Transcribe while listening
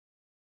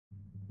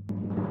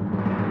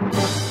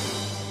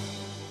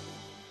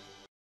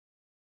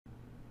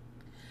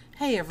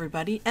Hey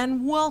everybody,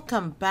 and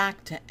welcome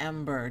back to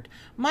Embird.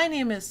 My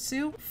name is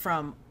Sue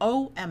from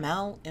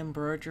OML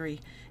Embroidery,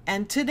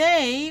 and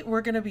today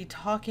we're going to be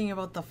talking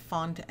about the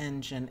font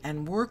engine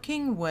and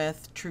working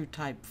with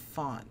TrueType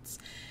fonts.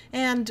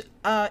 And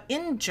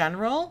in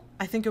general,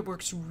 I think it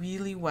works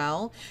really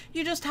well.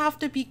 You just have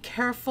to be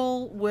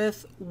careful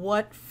with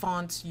what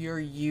fonts you're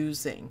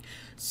using.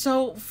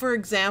 So, for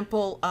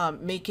example,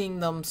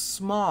 making them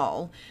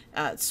small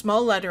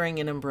lettering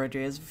in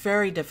embroidery is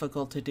very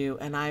difficult to do,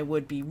 and I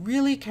would be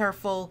really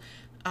careful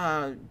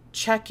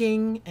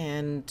checking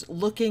and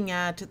looking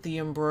at the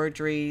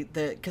embroidery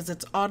because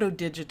it's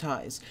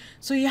auto-digitized.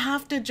 So you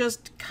have to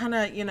just kind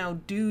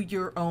of, do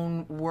your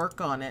own work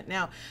on it.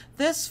 Now,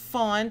 this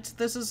font,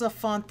 this is a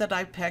font that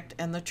I picked,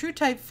 and the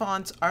TrueType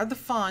fonts are the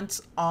fonts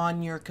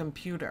on your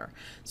computer.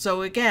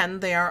 So again,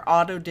 they are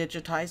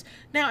auto-digitized.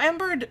 Now,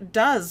 Embird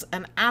does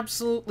an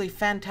absolutely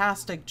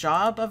fantastic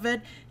job of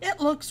it. It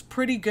looks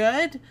pretty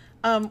good.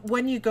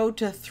 When you go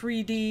to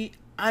 3D,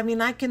 I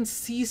mean, I can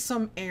see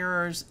some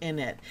errors in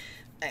it.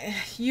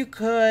 You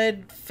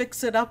could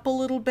fix it up a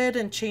little bit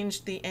and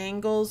change the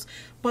angles,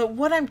 but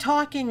what I'm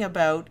talking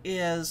about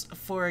is,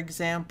 for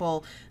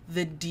example,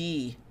 the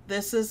D.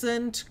 This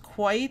isn't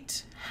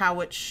quite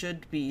how it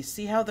should be.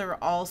 See how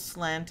they're all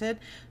slanted?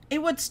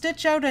 It would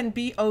stitch out and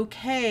be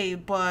okay,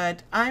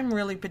 but I'm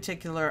really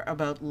particular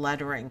about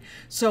lettering,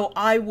 so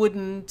I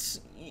wouldn't,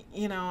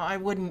 I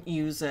wouldn't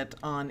use it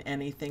on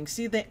anything.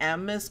 See, the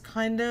M is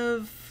kind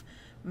of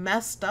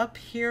messed up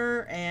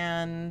here,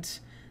 and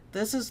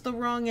this is the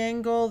wrong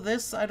angle.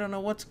 This, I don't know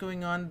what's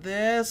going on.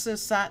 This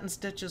is satin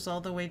stitches all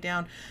the way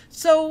down.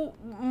 So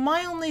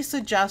my only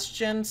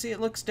suggestion, see,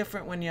 it looks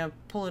different when you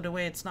pull it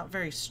away. It's not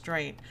very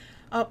straight.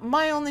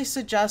 My only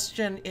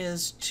suggestion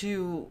is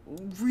to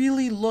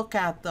really look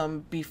at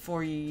them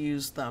before you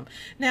use them.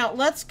 Now,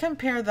 let's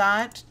compare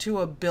that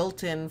to a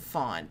built-in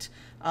font.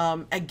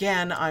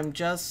 Again, I'm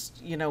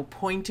just,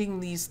 pointing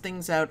these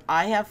things out.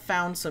 I have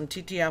found some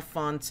TTF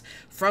fonts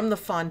from the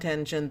font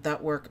engine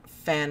that work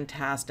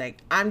fantastic.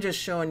 I'm just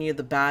showing you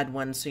the bad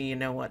ones so you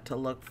know what to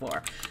look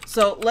for.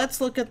 So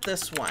let's look at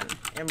this one,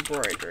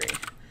 Embroidery.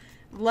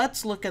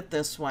 Let's look at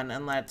this one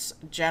and let's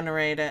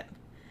generate it.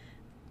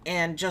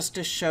 And just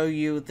to show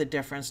you the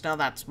difference. Now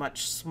that's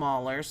much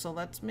smaller, so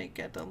let's make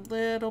it a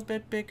little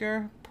bit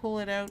bigger, pull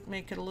it out,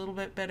 make it a little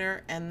bit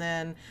better, and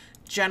then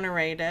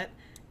generate it.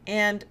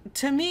 And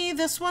to me,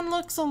 this one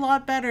looks a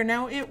lot better.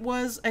 Now, it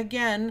was,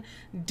 again,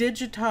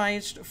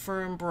 digitized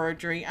for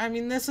embroidery. I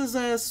mean, this is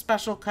a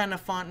special kind of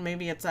font.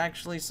 Maybe it's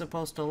actually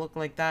supposed to look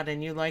like that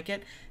and you like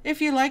it. If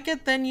you like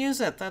it, then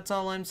use it. That's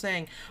all I'm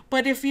saying.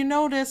 But if you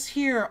notice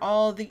here,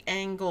 all the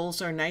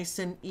angles are nice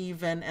and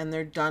even and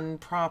they're done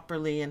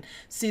properly. And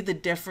see the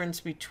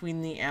difference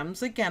between the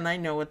M's. Again, I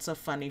know it's a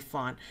funny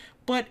font,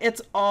 but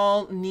it's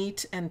all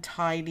neat and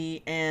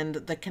tidy, and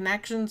the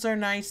connections are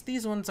nice.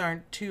 These ones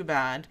aren't too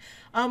bad.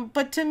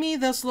 But to me,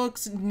 this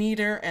looks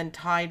neater and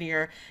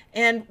tidier.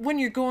 And when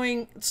you're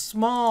going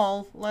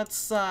small,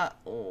 let's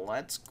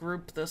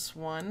group this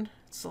one,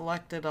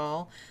 select it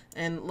all,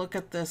 and look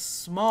at this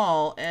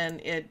small,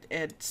 and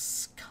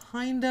it's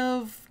kind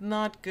of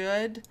not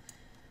good.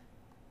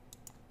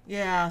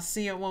 Yeah,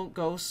 see, it won't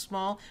go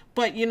small.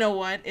 But you know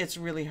what? It's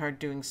really hard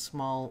doing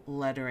small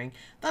lettering.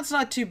 That's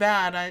not too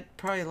bad. I'd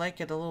probably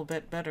like it a little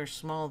bit better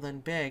small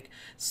than big.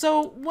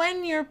 So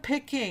when you're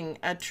picking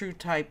a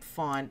TrueType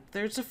font,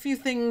 there's a few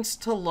things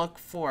to look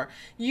for.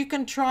 You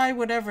can try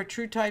whatever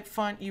TrueType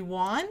font you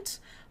want.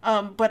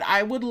 But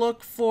I would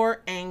look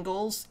for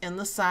angles in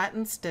the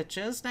satin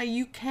stitches. Now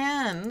you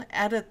can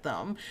edit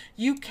them.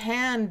 You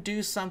can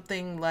do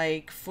something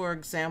like, for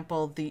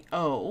example, the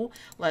O.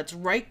 Let's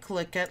right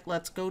click it.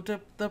 Let's go to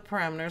the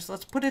parameters.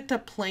 Let's put it to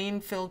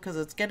plain fill because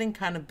it's getting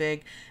kind of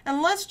big.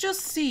 And let's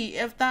just see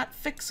if that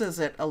fixes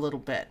it a little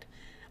bit.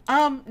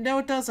 No,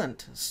 it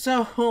doesn't.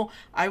 So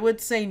I would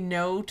say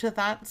no to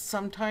that.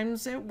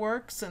 Sometimes it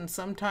works and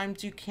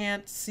sometimes you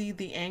can't see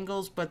the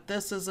angles, but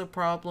this is a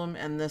problem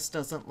and this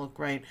doesn't look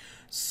right.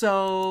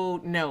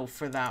 So no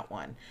for that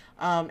one.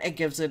 It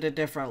gives it a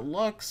different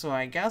look, so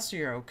I guess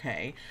you're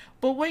okay.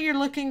 But what you're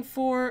looking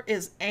for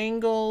is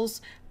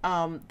angles,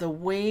 the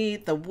way,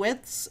 the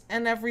widths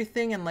and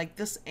everything. And like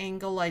this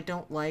angle I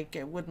don't like.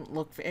 It wouldn't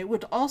look, it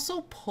would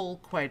also pull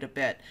quite a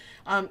bit.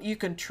 You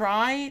can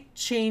try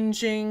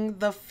changing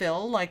the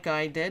fill like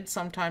I did.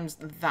 Sometimes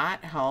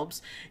that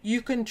helps.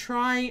 You can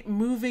try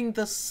moving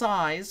the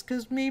size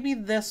because maybe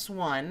this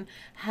one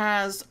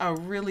has a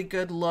really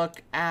good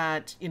look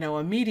at,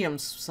 a medium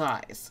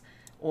size,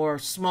 or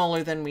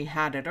smaller than we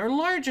had it, or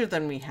larger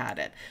than we had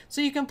it. So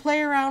you can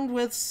play around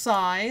with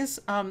size.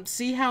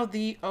 See how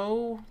the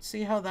O,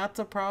 see how that's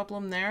a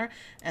problem there?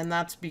 And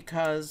that's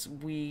because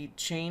we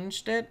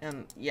changed it.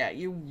 And yeah,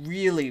 you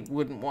really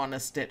wouldn't want to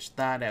stitch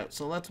that out.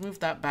 So let's move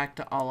that back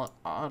to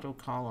auto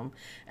column.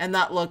 And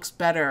that looks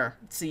better.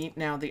 See,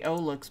 now the O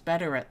looks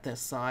better at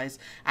this size.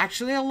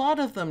 Actually, a lot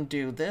of them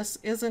do. This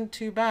isn't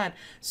too bad.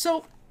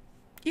 So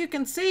you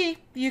can see,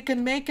 you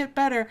can make it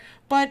better.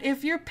 But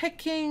if you're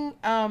picking,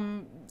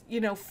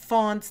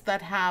 fonts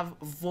that have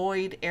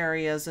void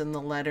areas in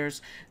the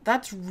letters,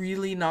 that's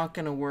really not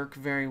going to work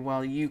very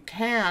well. You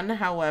can,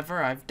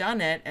 however, I've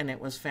done it and it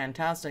was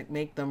fantastic,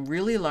 make them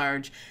really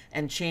large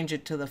and change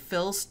it to the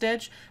fill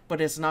stitch,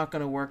 but it's not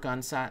going to work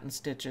on satin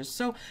stitches.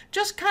 So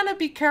just kind of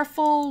be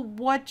careful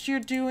what you're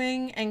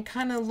doing and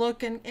kind of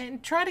look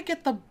and try to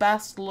get the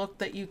best look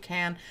that you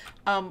can.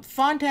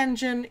 Font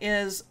Engine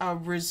is a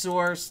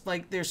resource.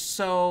 Like,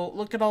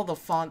 look at all the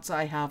fonts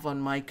I have on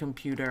my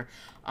computer.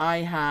 I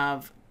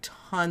have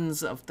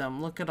tons of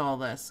them. Look at all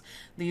this.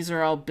 These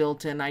are all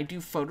built in. I do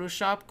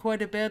Photoshop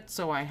quite a bit,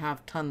 so I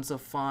have tons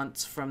of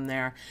fonts from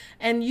there.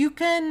 And you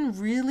can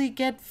really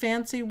get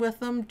fancy with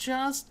them.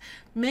 Just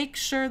make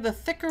sure the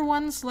thicker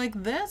ones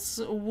like this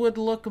would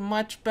look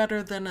much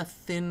better than a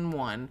thin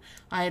one.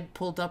 I had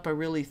pulled up a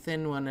really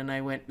thin one and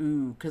I went,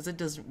 ooh, because it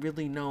doesn't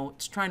really know.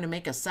 It's trying to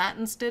make a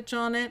satin stitch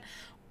on it,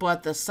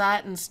 but the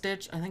satin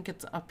stitch, I think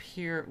it's up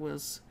here, it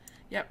was...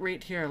 yeah,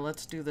 right here.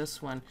 Let's do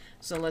this one.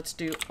 So let's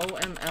do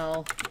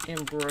OML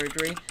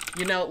Embroidery.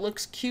 It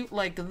looks cute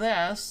like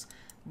this,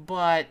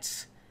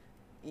 but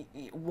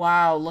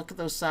wow, look at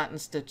those satin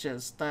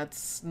stitches.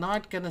 That's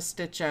not going to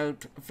stitch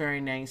out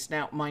very nice.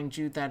 Now, mind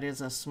you, that is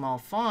a small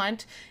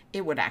font.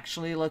 It would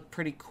actually look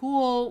pretty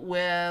cool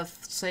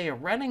with, say, a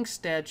running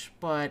stitch,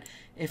 but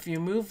if you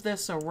move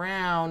this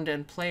around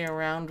and play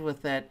around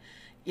with it,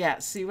 yeah,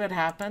 see what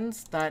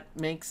happens? That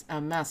makes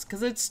a mess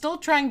because it's still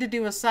trying to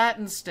do a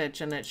satin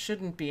stitch and it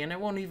shouldn't be, and it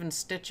won't even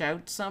stitch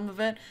out some of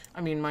it.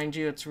 I mean, mind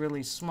you, it's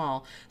really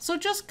small. So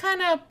just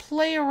kind of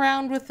play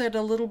around with it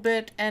a little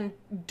bit and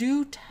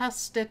do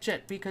test stitch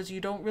it because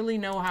you don't really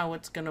know how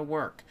it's going to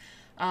work.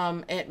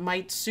 It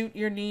might suit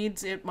your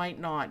needs, it might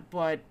not,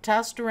 but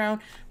test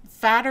around.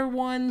 Fatter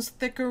ones,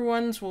 thicker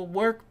ones will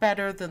work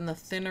better than the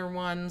thinner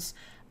ones.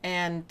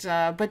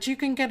 But you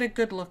can get a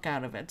good look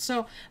out of it.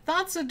 So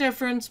that's the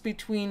difference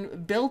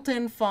between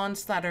built-in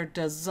fonts that are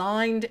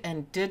designed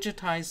and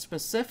digitized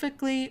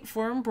specifically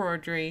for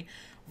embroidery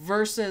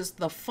versus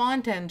the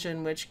Font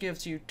Engine, which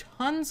gives you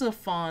tons of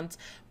fonts,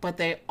 but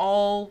they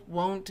all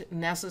won't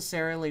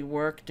necessarily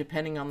work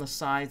depending on the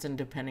size and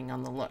depending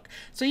on the look.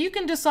 So you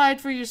can decide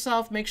for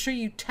yourself. Make sure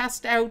you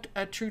test out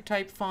a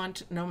TrueType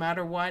font no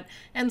matter what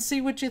and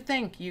see what you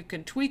think. You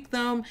can tweak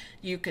them,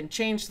 you can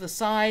change the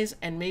size,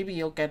 and maybe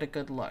you'll get a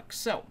good look.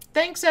 So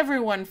thanks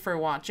everyone for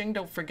watching.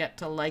 Don't forget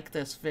to like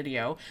this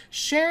video.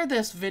 Share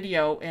this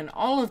video in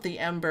all of the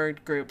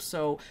Embird groups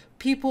so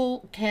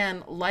people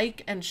can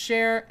like and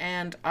share,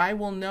 and I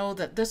will know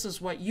that this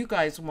is what you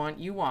guys want.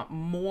 You want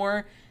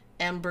more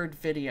Embird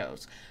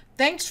videos.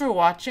 Thanks for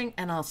watching,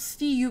 and I'll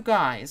see you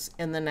guys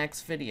in the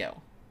next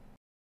video.